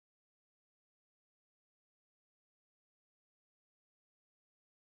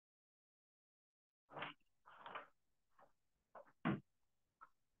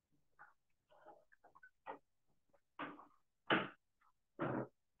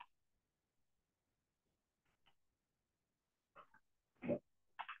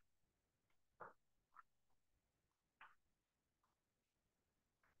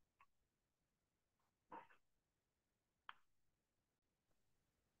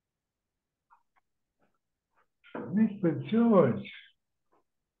Mr. George.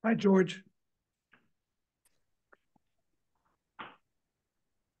 Hi, George.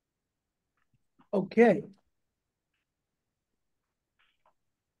 Okay.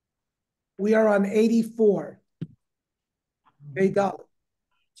 We are on 84. There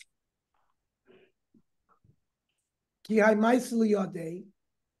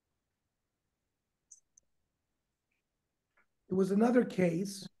was another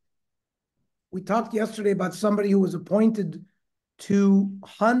case. We talked yesterday about somebody who was appointed to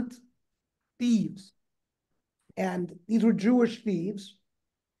hunt thieves. And these were Jewish thieves.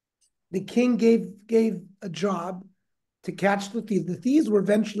 The king gave a job to catch the thieves. The thieves were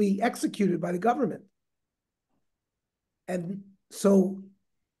eventually executed by the government. And so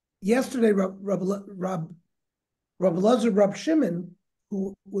yesterday, Rabbi Elazar, Rab Shimon,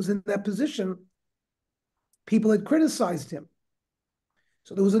 who was in that position, people had criticized him.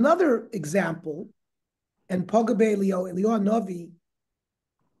 So there was another example, and Pogabe Eliyahu Novi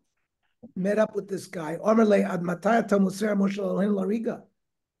met up with this guy.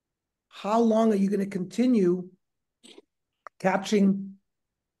 How long are you going to continue catching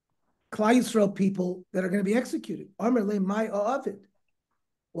Klal Yisrael people that are going to be executed? Well,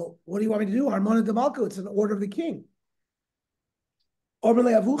 what do you want me to do? Armona de Malko, it's an order of the king.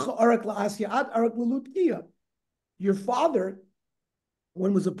 Your father,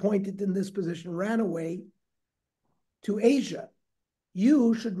 when was appointed in this position, ran away to Asia.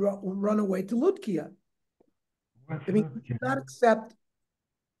 You should run away to Lutkia. I mean, you should not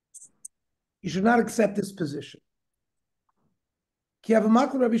accept this position. When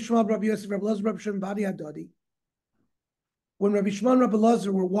Rabbi Shimon and Rabbi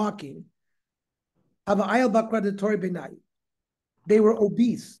Elazar were walking, they were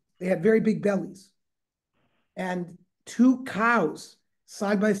obese. They had very big bellies. And two cows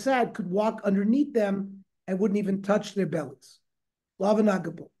side by side could walk underneath them and wouldn't even touch their bellies.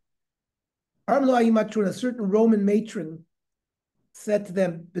 Lavanagable. A certain Roman matron said to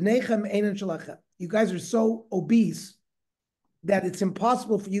them, you guys are so obese that it's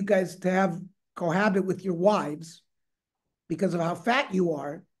impossible for you guys to cohabit with your wives because of how fat you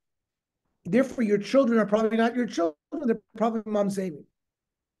are. Therefore, your children are probably not your children, they're probably mamzerim.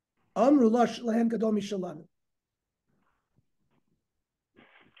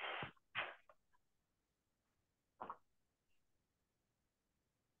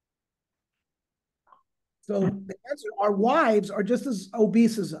 So the answer, our wives are just as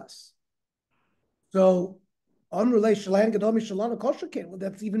obese as us. So well,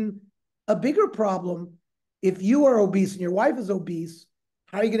 that's even a bigger problem. If you are obese and your wife is obese,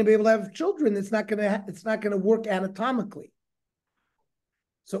 how are you going to be able to have children? It's not going to work anatomically.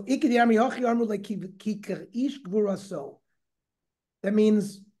 So that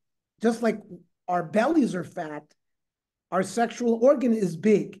means just like our bellies are fat, our sexual organ is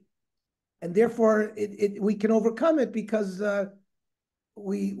big. And therefore, we can overcome it because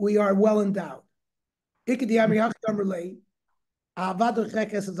we are well endowed. That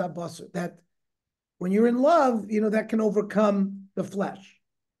when you're in love, that can overcome the flesh.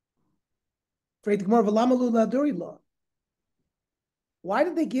 Why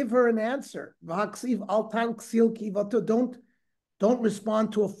did they give her an answer? Don't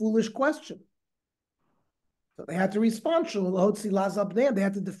respond to a foolish question. So they had to respond. They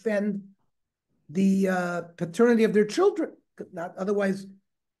had to defend the paternity of their children. Not otherwise,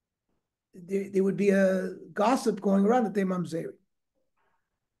 there would be a gossip going around that they mamzeri.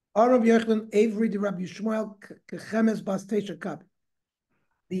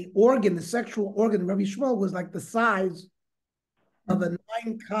 The organ, the sexual organ, Rabbi Shmuel was like the size of a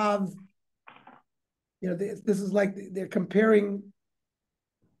 9-kav. This is like they're comparing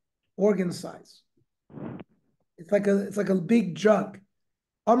organ size. It's like a big jug.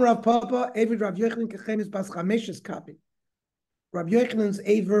 Rav Papa, Avid Rav Yochanan Kechemis Bas Chameshes Kapi. Rav Yochanan's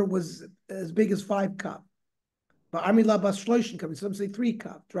Aver was as big as 5 kav. But Amila Bas Shloishin Kapi, some say 3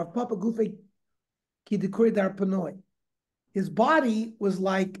 kav. Rav Papa Gufe Ki Dekuri Dar Panoi. His body was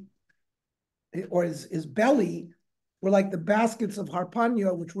like, or his belly were like the baskets of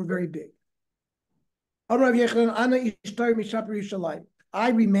Harpanya, which were very big. Rav Yochanan, Ana Ishtar Mishaper Yushalayim. I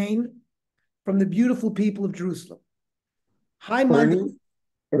remain from the beautiful people of Jerusalem. Hi,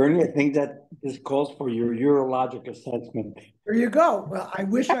 Ernie, I think that this calls for your urologic assessment. There you go. Well, I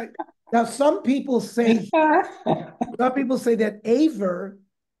wish now some people say that aver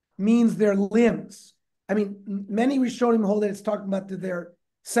means their limbs. I mean, many Rishonim hold that it's talking about their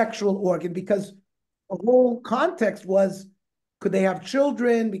sexual organ because the whole context was, could they have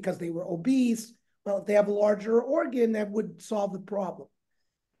children because they were obese? Well, if they have a larger organ, that would solve the problem.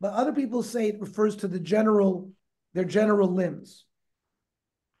 But other people say it refers to the general their general limbs.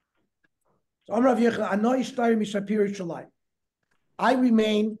 So I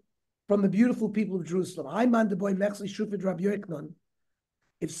remain from the beautiful people of Jerusalem.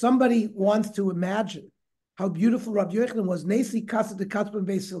 If somebody wants to imagine how beautiful Rabbi Yochanan was, Nesi Kasa de Katzban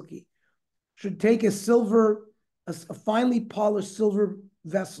Silki should take a silver, a finely polished silver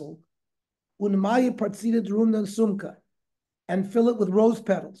vessel, Unmaya Partzida Drumnan Sumka, and fill it with rose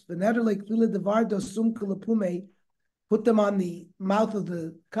petals. Put them on the mouth of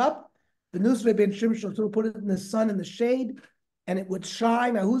the cup. The Nusre ben Shimshon to put it in the sun in the shade, and it would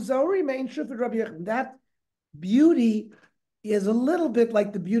shine. That beauty is a little bit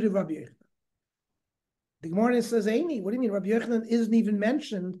like the beauty of Rabbi Yochanan. The Gemara says, Amy, what do you mean? Rabbi Yochanan isn't even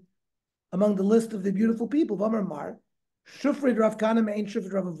mentioned among the list of the beautiful people. V'amar Shufrid Rav Kahana me'ein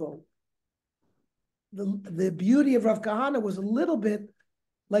Shufrid Rav Avo. The beauty of Rav Kahana was a little bit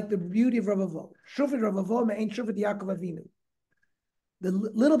like the beauty of Rav Avo. Shufrid Rav Avo me'ein Shufrid Yaakov Avinu. The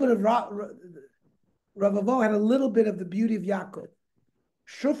little bit of Rav Avo had a little bit of the beauty of Yaakov.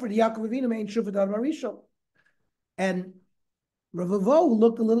 Shufrid Yaakov Avinu me'ein Shufrid Adam Arishon. And Rav Avo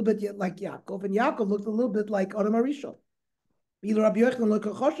looked a little bit like Yaakov, and Yaakov looked a little bit like Adam Arishon. Either Rabbi Yochanan looked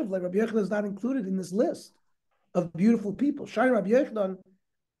Choshev, like Rabbi Yochanan is not included in this list of beautiful people. Shai Rabbi Yochanan,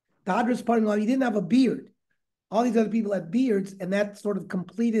 the Hadras Panim, he didn't have a beard. All these other people had beards, and that sort of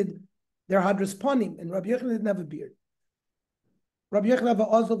completed their Hadras Panim, and Rabbi Yochanan didn't have a beard. Rabbi Yochanan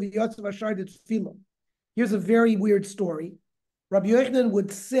v'Ozol v'Yotzav Ashar did tefillah. Here's a very weird story. Rabbi Yochanan would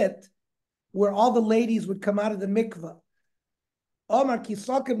sit where all the ladies would come out of the mikveh.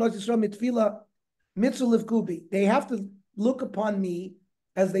 They have to look upon me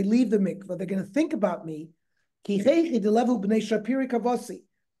as they leave the mikveh. They're going to think about me. And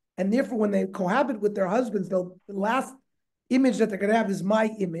therefore, when they cohabit with their husbands, the last image that they're going to have is my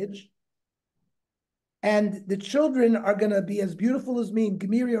image. And the children are going to be as beautiful as me in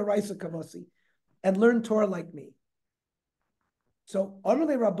Gemiri or Raisa Kavasi and learn Torah like me. So,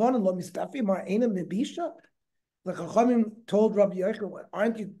 Amalei Rabbanan lo mistafi mar'ena mebisha. The Chachamim told Rabbi Yochanan,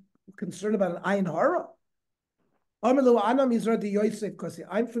 aren't you concerned about an ayin hara? Amalei ana mizra de Yosef, because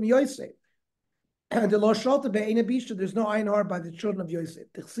I'm from Yosef. And the lo shalta be'ena bisha, there's no ayin hara by the children of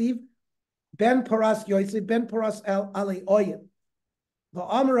Yosef. Tichsiv ben paras Yosef, ben paras el alei oyin.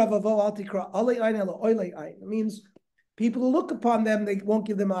 Va'amar avavo al tikra alei ayin el oilei ayin. It means people who look upon them, they won't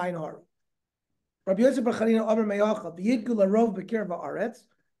give them ayin hara. Rabbi Yosef bar Chanina Amar Meyachav Yidgu larov b'kir va'aretz.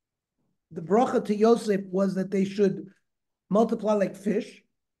 The bracha to Yosef was that they should multiply like fish.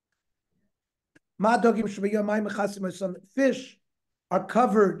 Ma dogim shvayom ma'im mechasim. Fish are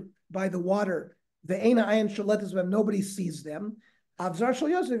covered by the water. The eina ayin shaletas v'em, nobody sees them. Avzar shal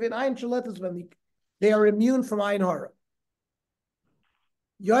Yosef in ayin shaletas v'em, they are immune from ayin hara.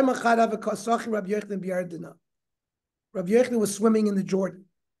 Yom echad avakasach Rabbi Yochanan b'Yardena. Rabbi Yochanan was swimming in the Jordan.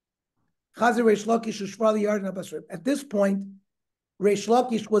 At this point, Reish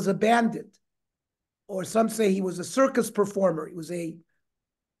Lakish was abandoned, or some say he was a circus performer. He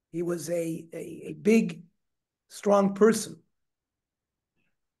was a big, strong person.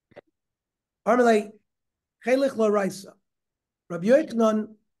 Rabbi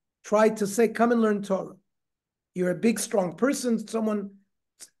Yochanan tried to say, "Come and learn Torah. You're a big, strong person. Someone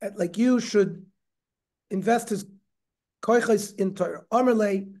like you should invest his koiches in Torah."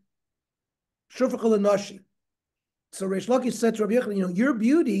 So Reish Lakish said to Rabbi Yochanan, your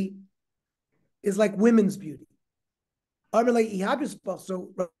beauty is like women's beauty. So Rabbi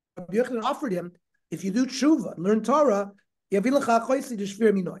Yochanan offered him, if you do tshuva, learn Torah,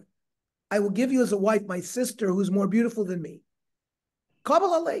 I will give you as a wife my sister who's more beautiful than me.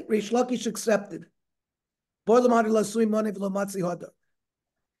 Reish Lakish accepted.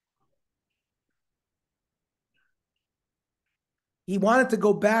 He wanted to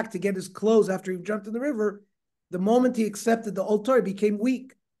go back to get his clothes after he jumped in the river. The moment he accepted the old Torah, he became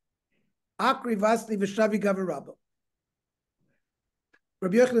weak. Akri Vasli Vishavi Gavarabba.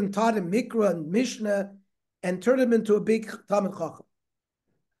 Rabbi Yochanan taught him Mikra and Mishnah and turned him into a big Talmid Chacham,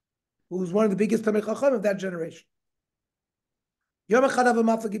 who was one of the biggest Talmid Chacham of that generation. Yom Echad Hava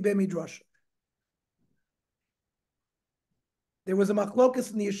Maflagi Midrash. There was a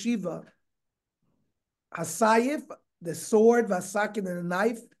machlokas in the yeshiva. Hasayif, the sword, vasakin, and a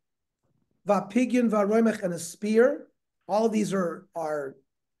knife, vapigyan, varoimech, and a spear. All of these are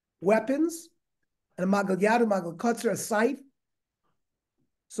weapons. And a magal yad, a magal kotzer, a scythe.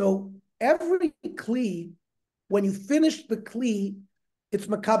 So every kli, when you finish the kli, it's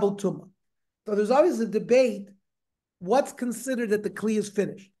makabel tumah. So there's always a debate, what's considered that the kli is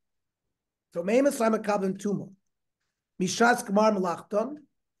finished. So meimas makabel tumah. Mishas gemar melachton.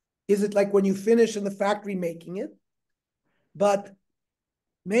 Is it like when you finish in the factory making it? But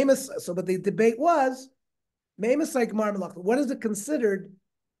but the debate was, what is it considered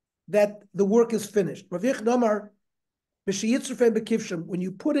that the work is finished? When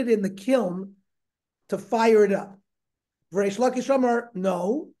you put it in the kiln to fire it up. Reish Lakish Amar,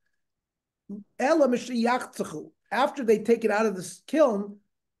 no. After they take it out of the kiln,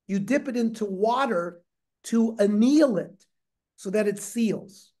 you dip it into water to anneal it so that it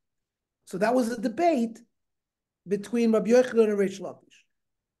seals. So that was a debate between Rabbi Yochanan and Reish Lakish.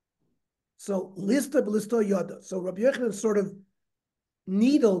 So lista b'listo yada. So Rabbi Yochanan sort of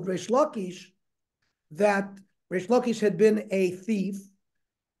needled Reish Lakish that Reish Lakish had been a thief,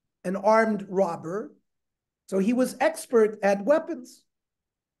 an armed robber, so he was expert at weapons.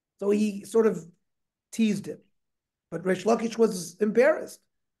 So he sort of teased him. But Reish Lakish was embarrassed.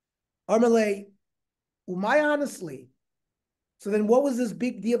 Armalei, umay honestly. So then what was this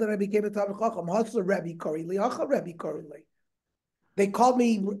big deal that I became a Talmid Chacham? Hasla Rebbe Korili, Acha Rebbe Korili. They called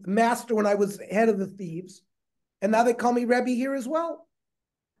me master when I was head of the thieves, and now they call me Rebbe here as well.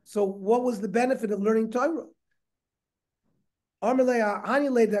 So what was the benefit of learning Torah?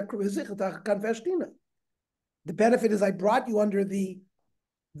 The benefit is I brought you under the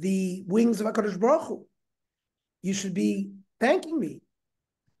wings of HaKadosh Baruch Hu. You should be thanking me.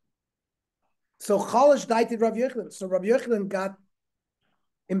 So Chalash daited Rav Yochanan. So Rav Yochanan got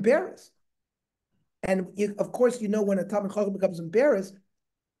embarrassed. And of course, you know, when a Talmid Chacham becomes embarrassed,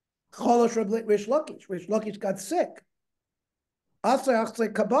 Chalash Reish Lakish. Reish Lakish got sick. Asay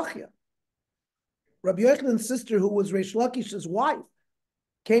achsay kabachya. Rabbi Yochanan's sister, who was Reish Lakish's wife,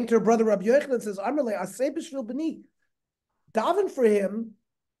 came to her brother Rabbi Yochanan and says, Amarle, asay b'shvil b'ni. Daven for him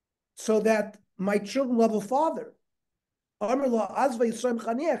so that my children love a father. Amarle, azva yisraim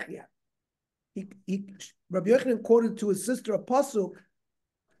chaniach. Rabbi Yochanan quoted to his sister a pasuk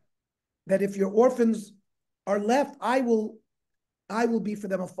that if your orphans are left, I will be for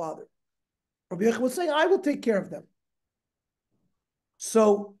them a father. Rabbi Yochanan was saying, I will take care of them.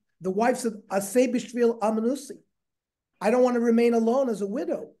 So the wife said, Asay b'shvil amanusi. I don't want to remain alone as a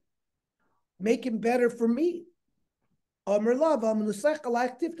widow. Make him better for me. The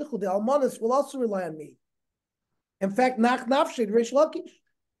almanis will also rely on me. In fact, nach nafshed Reish Lakish.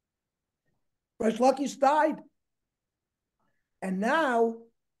 Reish Lakish died. And now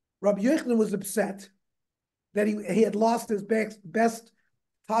Rabbi Yochanan was upset that he had lost his best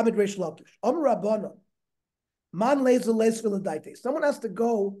Talmid Reish Lakish. Rabbana. Someone has to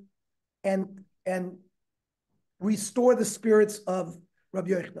go and restore the spirits of Rabbi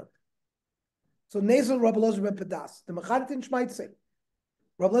Yochanan. So Nezel Rabbi Elazar ben Padas, the Mechaditin might say,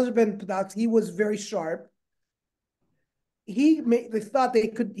 Rabbi Elazar ben Padas, he was very sharp. They thought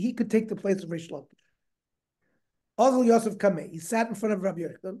he could take the place of Reish Lakish. Azal Yosef Kameh, he sat in front of Rabbi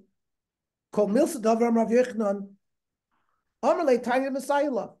Yochanan. Kol Milsa Davram Rabbi Yochanan, Amalei Tanya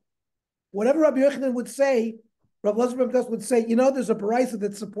Messiah. Whatever Rabbi Yochanan would say, Rabbi Elazar ben Padas would say, you know, there's a baraisa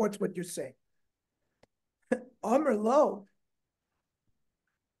that supports what you're saying. Amr lo.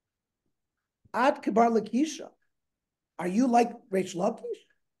 Ad Kibar Lakisha. Are you like Reish Lakish?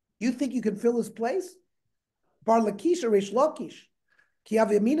 You think you can fill his place? Bar Lakisha, Reish Lakish. Ki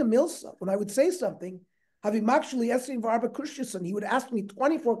avimina milsa. When I would say something, having actually esrin v'arba kushyason, he would ask me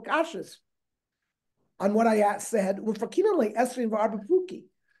 24 kashas on what I said. And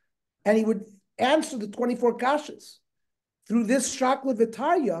he would answer the 24 kashas through this shakla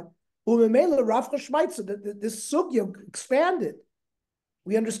v'tarya. This sugya expanded.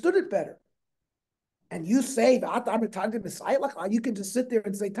 We understood it better. And you say, you can just sit there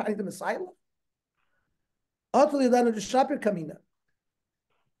and say, Tani the Messiah.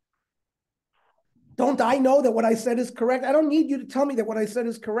 Don't I know that what I said is correct? I don't need you to tell me that what I said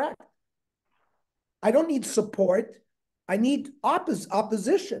is correct. I don't need support. I need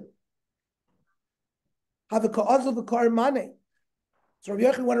opposition. So Rabbi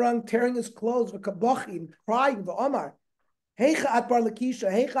Yochanan went around tearing his clothes, v'kabachim, crying, v'omar, Heicha at Bar Lakisha,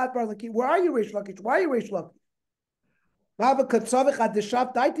 Heicha at Bar Lakish. Where are you, Reish Lakish? Why are you, Reish Lakish?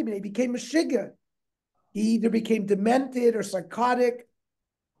 He became a shigga. He either became demented or psychotic.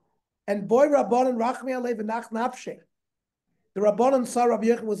 And boy, Rabbanan Rachmi Alev v'nach nafshe. The Rabbanan saw Rabbi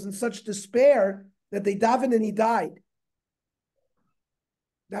Yochanan was in such despair that they davened and he died.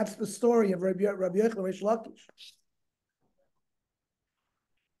 That's the story of Rabbi Yochanan Reish Lakish.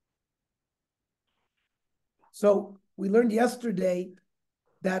 So we learned yesterday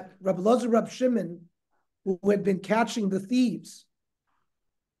that Rabbi Elazar Rab Shimon, who had been catching the thieves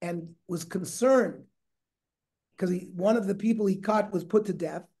and was concerned because one of the people he caught was put to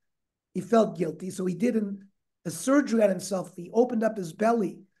death. He felt guilty, so he did a surgery on himself. He opened up his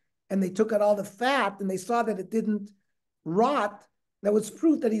belly and they took out all the fat and they saw that it didn't rot that was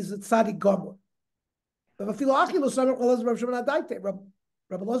proof that he's a tzaddik gomer. Rabbi Elazar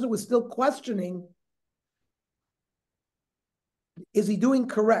was still questioning, is he doing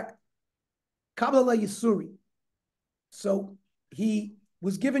correct? Kabbalah Yisuri. So he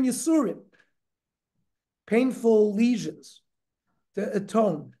was given Yisurim, painful lesions to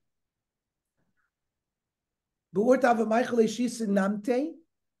atone.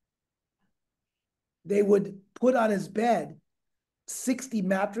 They would put on his bed 60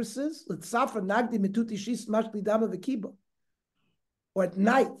 mattresses. Or at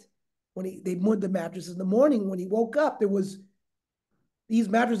night, when they moved the mattresses. In the morning, when he woke up, these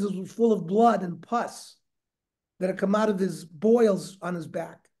mattresses were full of blood and pus that had come out of his boils on his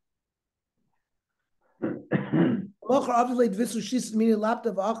back.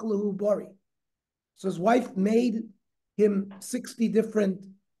 So his wife made him 60 different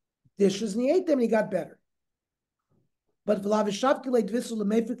dishes, and he ate them, and he got better. But his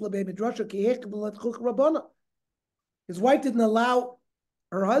wife didn't allow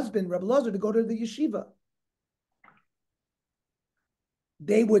her husband, Rabbi Elazar, to go to the yeshiva.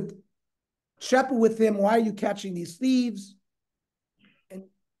 They would shepherd with him, why are you catching these thieves? And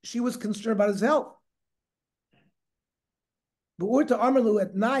she was concerned about his health. But Urta Amarlu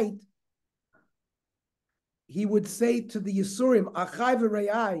at night, he would say to the Yisurim, Achai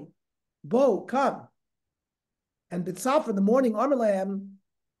v'rei, Bo, come. And B'tzaf in the morning, Amarlahem,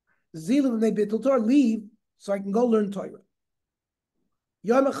 Zilim and they B'tul Torah, leave so I can go learn Torah.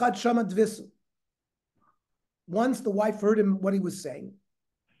 Yom Echad Shama Dvisu. Once the wife heard him what he was saying,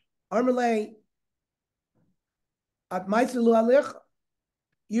 Amarleh, At Ma'aselu Alecha,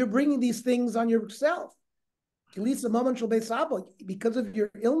 you're bringing these things on yourself. Because of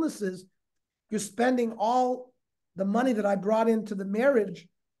your illnesses, you're spending all the money that I brought into the marriage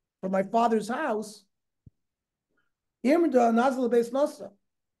for my father's house. So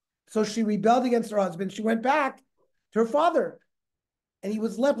she rebelled against her husband. She went back to her father, and he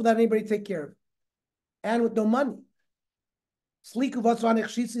was left without anybody to take care of him, and with no money.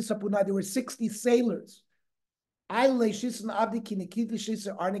 There were 60 sailors.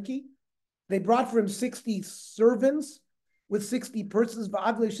 They brought for him 60 servants with 60 persons,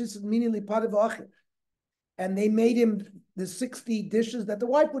 and they made him the 60 dishes that the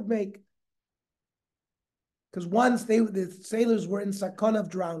wife would make. Because once the sailors were in sakon of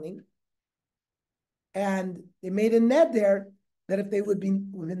drowning, and they made a net there that if they would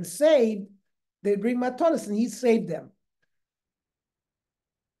been saved, they'd bring matonis, and he saved them.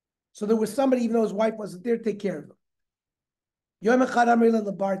 So there was somebody, even though his wife wasn't there, to take care of him. Yom echad amri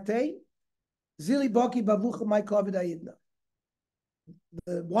lebarte, zili baki bavucha my kovid ayidna.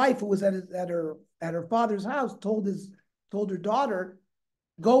 The wife who was at her father's house told her daughter,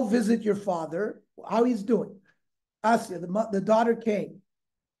 go visit your father, how he's doing. Asya, the daughter came.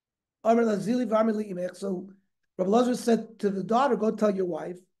 So Rabbi Elazar said to the daughter, go tell your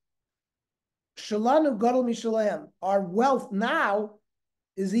wife, Shalanu gadol mishalayim, our wealth now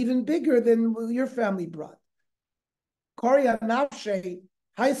is even bigger than your family brought. That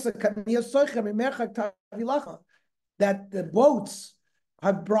the boats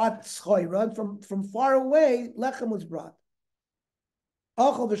have brought schoira, from far away, lechem was brought.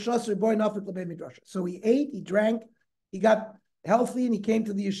 So he ate, he drank, he got healthy, and he came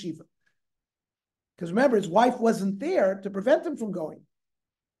to the yeshiva. Because remember, his wife wasn't there to prevent him from going.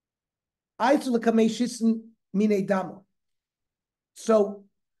 So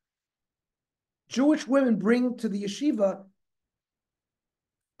Jewish women bring to the yeshiva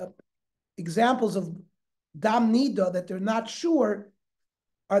examples of dam nida that they're not sure,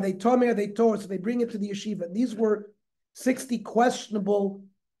 are they tomei, are they torah, so they bring it to the yeshiva. These were 60 questionable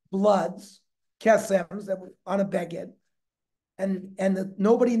bloods, kesems, that were on a beged, and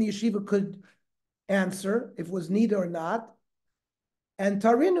nobody in the yeshiva could answer if it was nida or not. And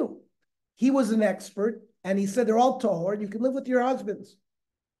Tarinu, he was an expert, and he said they're all tahor, you can live with your husbands.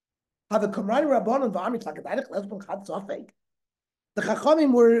 The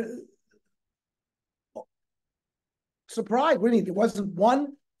Chachamim were surprised. Really, there wasn't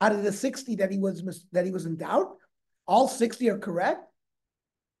one out of the 60 that he was in doubt. All 60 are correct.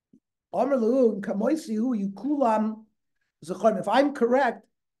 If I'm correct,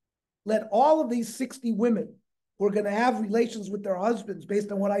 let all of these 60 women who are going to have relations with their husbands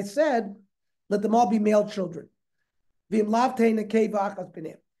based on what I said, let them all be male children.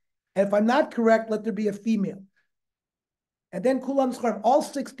 And if I'm not correct, let there be a female. And then kulam zcharim, all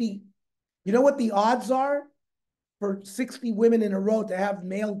 60, you know what the odds are for 60 women in a row to have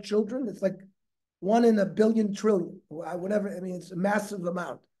male children? It's like 1 in a billion trillion, whatever. I mean, it's a massive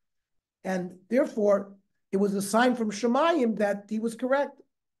amount. And therefore, it was a sign from Shemayim that he was correct.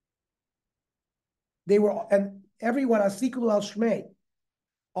 They were, and everyone, Asikul al Shmei,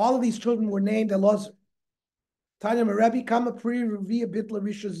 all of these children were named Elazar. Tanya Merebi Kama Pri Revi Bitla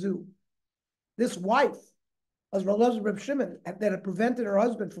Rishazu. This wife, as Elazar Reb Shimon, that had prevented her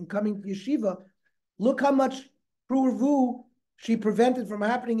husband from coming to yeshiva, look how much Pruvu she prevented from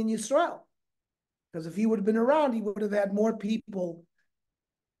happening in Yisrael. Because if he would have been around, he would have had more people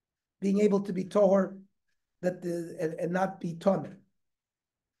being able to be Tohar and not be Tomer.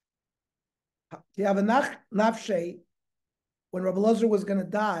 Nafshe, when Rabbi Elazar was going to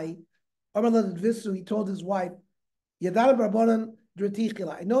die, he told his wife, I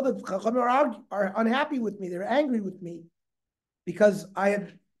know that Chachamim are unhappy with me. They're angry with me because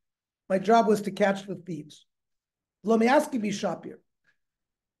my job was to catch the thieves.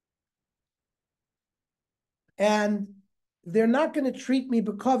 And they're not going to treat me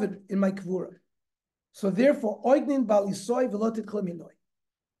bekovid in my kvura. So therefore,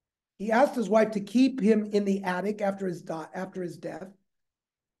 he asked his wife to keep him in the attic after his death.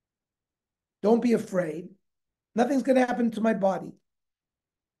 Don't be afraid. Nothing's going to happen to my body.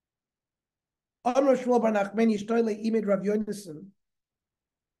 The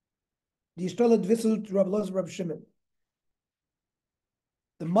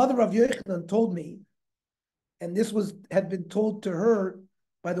mother of Yochanan told me, and this had been told to her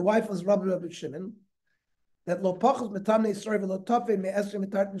by the wife of Rabbi Shimon, that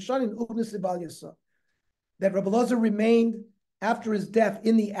that Rabbi Elazar remained after his death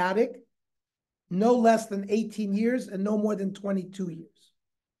in the attic no less than 18 years and no more than 22 years.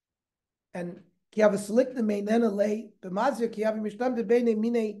 And when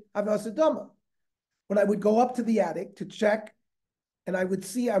I would go up to the attic to check, and I would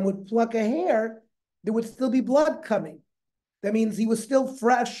pluck a hair, there would still be blood coming. That means he was still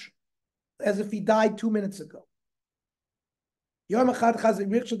fresh, as if he died 2 minutes ago. But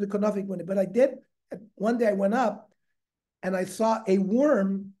one day I went up and I saw a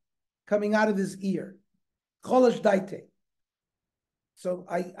worm coming out of his ear. So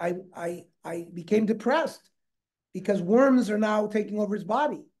I became depressed because worms are now taking over his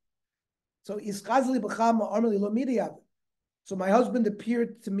body. So my husband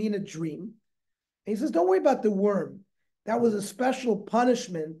appeared to me in a dream. And he says, don't worry about the worm. That was a special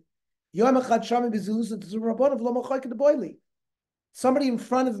punishment. Somebody in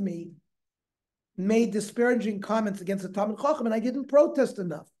front of me made disparaging comments against the Talmid Chacham, and I didn't protest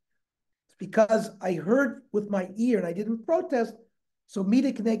enough. It's because I heard with my ear and I didn't protest. So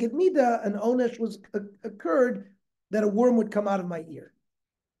mida k'neged mida, an onesh occurred that a worm would come out of my ear.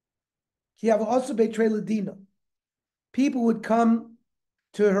 People would come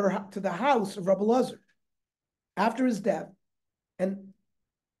to the house of Rabbi Elazar after his death, and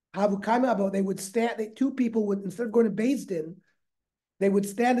they would stand. Two people would, instead of going to Beis Din, they would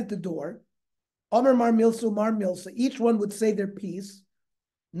stand at the door. Omer Mar Milsa, Mar Milsa. Each one would say their piece.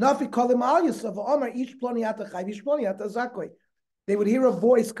 Nafi Kolim Al Yosef, Omer Ish Ploniata Chayv, Ish Ploniata Zakoi. They would hear a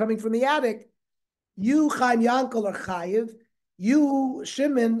voice coming from the attic. You Chaim Yankel are Chayiv. You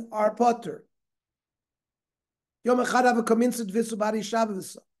Shimon are Potter. The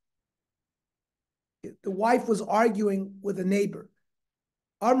wife was arguing with a neighbor.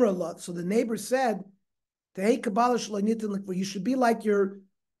 So the neighbor said, you should be like your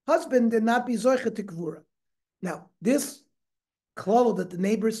husband and not be zoicha to kvura. Now, this klal that the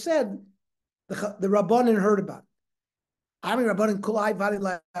neighbor said, the Rabbanan heard about.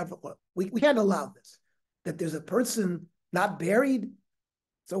 We can't allow this, that there's a person not buried.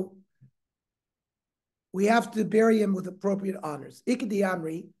 So we have to bury him with appropriate honors. Ikdi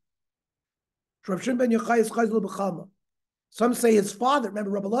Amri, some say his father.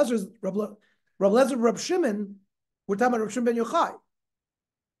 Remember, Rabbi Elazar, Rabbi Shimon, we're talking about Rabbi Shimon ben Yochai.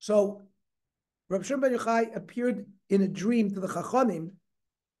 So Rabbi Shimon ben Yochai appeared in a dream to the Chachamim,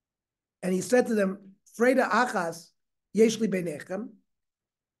 and he said to them, Freda achas yeshli beinechem.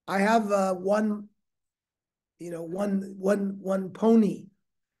 I have one pony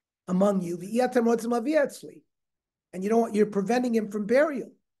among you, and you know what? You're preventing him from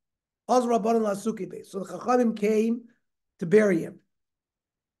burial. So the Chachamim came to bury him.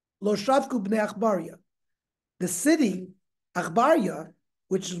 Lo shavku bnei Achbaria. The city, Achbaria,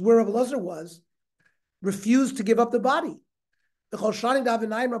 which is where Rabbi Elazar was, refused to give up the body. All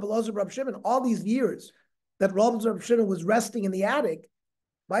these years that Rabbi Shimon was resting in the attic,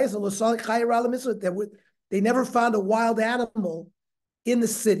 they never found a wild animal in the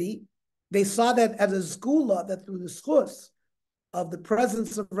city. They saw that as a skula, that through the schus of the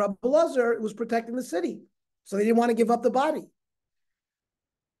presence of Rabbi Elazar, it was protecting the city. So they didn't want to give up the body.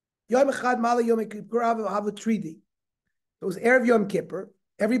 Yom Echad Mala Yom Kippur Hava Tridi. It was Erev Yom Kippur.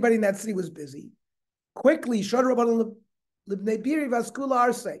 Everybody in that city was busy. Quickly, Shad Rabbanon Libnei Biri Vaskula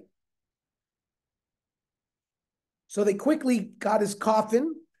Arse. So they quickly got his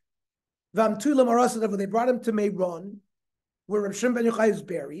coffin. Vamtula Marasadav, they brought him to Meiron, where Rav Shimon ben Yochai is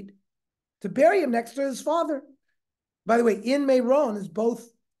buried, to bury him next to his father. By the way, in Meiron is both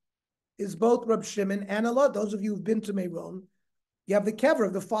Rav Shimon and Allah. Those of you who've been to Meiron, you have the kever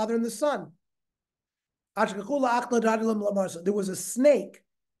of the father and the son. There was a snake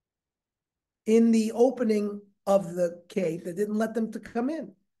in the opening of the cave that didn't let them to come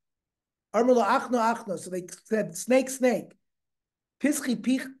in. So they said, snake, snake.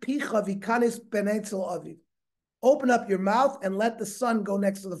 Open up your mouth and let the son go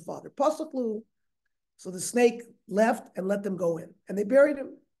next to the father. Pasuklu. So the snake left and let them go in, and they buried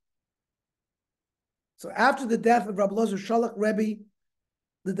him. So after the death of Rabbi Lozer, Shalach Rebbe,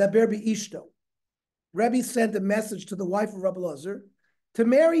 the Daber Ishto, Rebbe sent a message to the wife of Rabbi Lozer to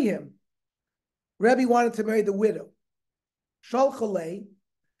marry him. Rebbe wanted to marry the widow. Shalchalei.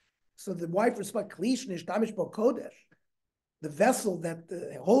 So the wife responded, Klish nishtamish bo kodesh. The vessel that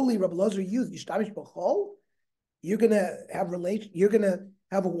the holy Rabbi Lozer used, nishtamish bo chol. You're gonna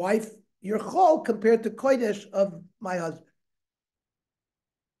have a wife, your chol, compared to kodesh of my husband.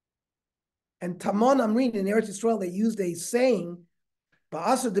 And Tamon Amrin in Eretz Yisrael, they used a saying,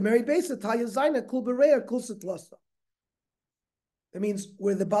 Ba'asar demeri besa tayazaina kul bereya kul sitlasa. That means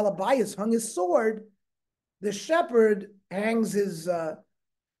where the balabayas hung his sword, the shepherd hangs his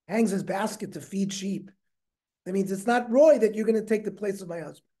basket to feed sheep. That means it's not Roy that you're going to take the place of my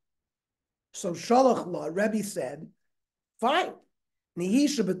husband. So Shalach La, Rebbe said, fine.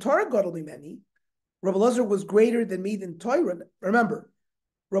 Nihisha b'Torah gadol mimeni. Rabbi Lozer was greater than me than Torah. Remember,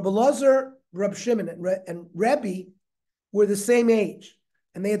 Rabbi Lozer, Rabbi Shimon, and Rebbe were the same age,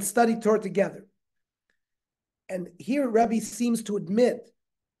 and they had studied Torah together. And here Rebbe seems to admit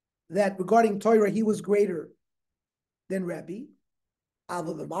that regarding Torah, he was greater than Rebbe. But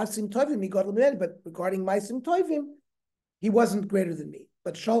regarding Maisim Tovim, he wasn't greater than me.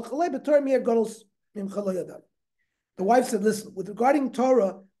 But the wife said, listen, with regarding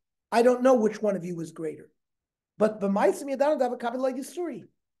Torah, I don't know which one of you was greater. But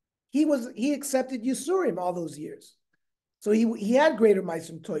he accepted Yisurim all those years. So he had greater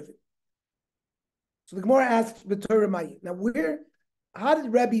Maisim Tovim. So the Gemara asks, now how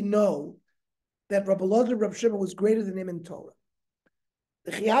did Rebbe know that Rabbi Lozer, Rabbi Shimon was greater than him in Torah?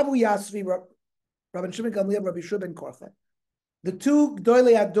 The Chiyavu Yasvi, Rabbi Shimon Gamliel, Rabbi Shua ben Korcha, the two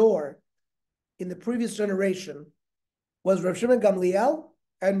Gdolei Ador in the previous generation was Rabbi Shimon Gamliel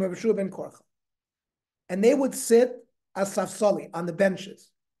and Rabbi Shua ben Korcha. And they would sit as Safsali on the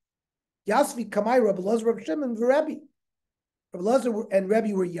benches. Yasvi Kamai, Rabbi Lozer, Rabbi Shimon, Rebbe. Rabbi Lozer and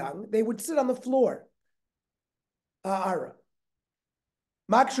Rebbe were young. They would sit on the floor. Ara.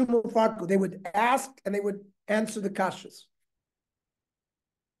 Makshu Mufarku, they would ask and they would answer the kashas.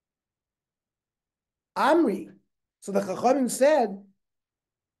 Amri, so the Chachamim said,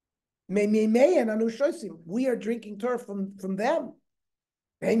 we are drinking Torah from them.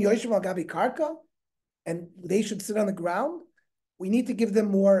 And they should sit on the ground. We need to give them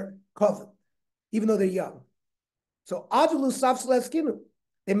more cover, even though they're young. So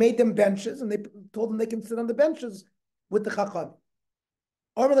they made them benches, and they told them they can sit on the benches with the Chachamim.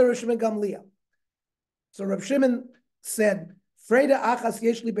 So Rav Shimon said, Freda achas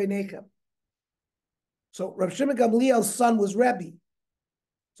yeshli beinechem. So Rav Shimon Gamliel's son was Rebbe.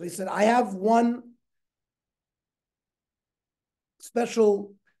 So he said, I have one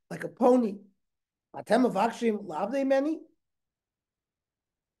special, like a pony. Atem avakshim lavdei meni.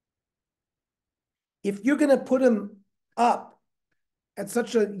 If you're going to put him up at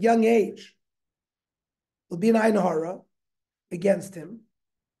such a young age, it'll be an ein hara against him.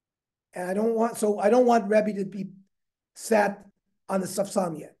 And I don't want Rebbe to be sat on the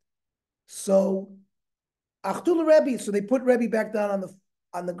safsam yet. So Achtul Rebbe, so they put Rebbe back down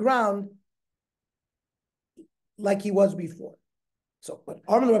on the ground like he was before. So, but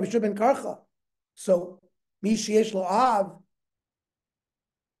Armin Rabbi Shua ben Karcha, so Mishi Yesh Lo Av,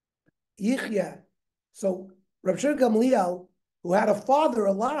 Yichya. So Rabbi Shua Gamliel, who had a father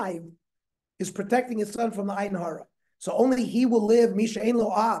alive, is protecting his son from the Ein Hara. So only he will live. Misha Ein Lo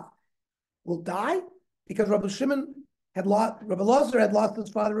Av will die because Rabbi Lozer had lost his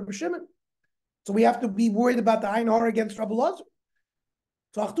father, Rabbi Shimon. So we have to be worried about the Ein Hara against Rabbi Lozer.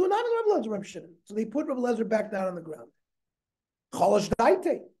 So Achtu not Rabbi Lozer, Rabbi Shimon. So they put Rabbi Lozer back down on the ground. Cholash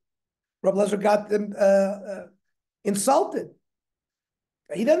Daite. Rabbi Lozer got them insulted.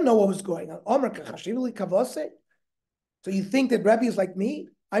 He doesn't know what was going on. Omer kachashivli kavose. So you think that Rebbe is like me?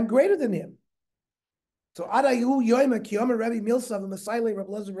 I'm greater than him. So Adayu Yomi Kiyomer Rebbe Milsav Masaile Reb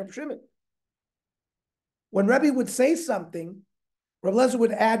Lezer Reb Shimon. When Rebbe would say something, Reb Lezer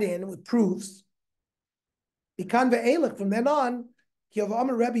would add in with proofs. Ikan ve'elech, from then on, Kiyav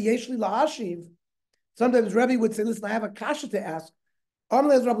Omer Rebbe Yeshli La'ashiv. Sometimes Rebbe would say, listen, I have a kasha to ask. So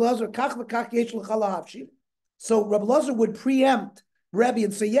Reb Lezer would preempt Rebbe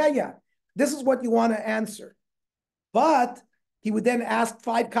and say, yeah, this is what you want to answer. But he would then ask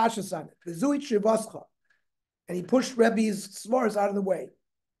 5 kashas on it. And he pushed Rebbe's svars out of the way.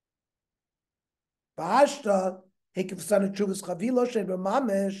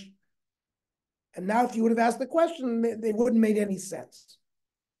 And now if you would have asked the question, they wouldn't have made any sense.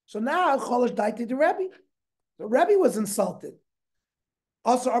 So now Cholosh daiti to Rebbe. So Rebbe was insulted.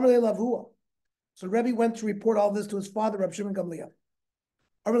 Also, Amalei Lavua. So Rebbe went to report all this to his father, Reb Shimon Gamliel.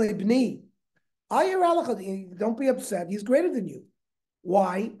 Amalei B'ni, don't be upset. He's greater than you.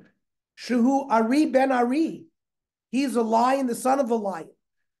 Why? Shehu Ari ben Ari. He's a lion, the son of a lion.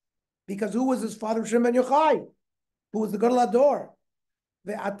 Because who was his father, Shimon ben Yochai? Who was the Gadol Hador?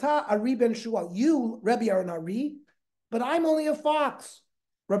 Ve'ata Ari ben Shual. You, Rebbe, are an Ari, but I'm only a fox.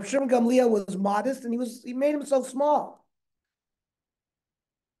 Reb Shimon Gamliel was modest, and he made himself small.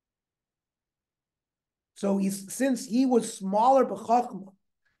 So since he was smaller b'chachma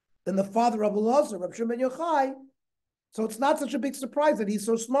than the father of Elazar, Reb Shimon ben Yochai, so it's not such a big surprise that he's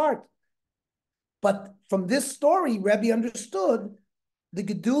so smart. But from this story, Rebbe understood the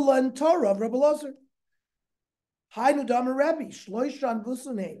Gedula and Torah of Reb Elazar. Hainu Damer Rebbe, Shloishan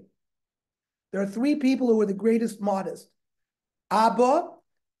Vusunein. There are 3 people who were the greatest modest. Abba,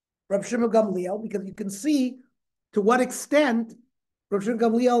 Reb Shimon Gamliel, because you can see to what extent Reb Shimon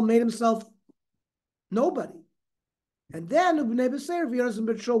Gamliel made himself nobody. And then Ubnei B'Seir, V'Yaras and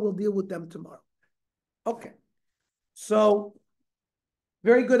B'Shol, we'll deal with them tomorrow. Okay. So,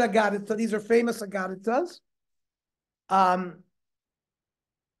 very good Agadita. These are famous Agaditas.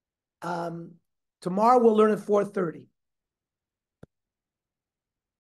 Tomorrow we'll learn at 4:30.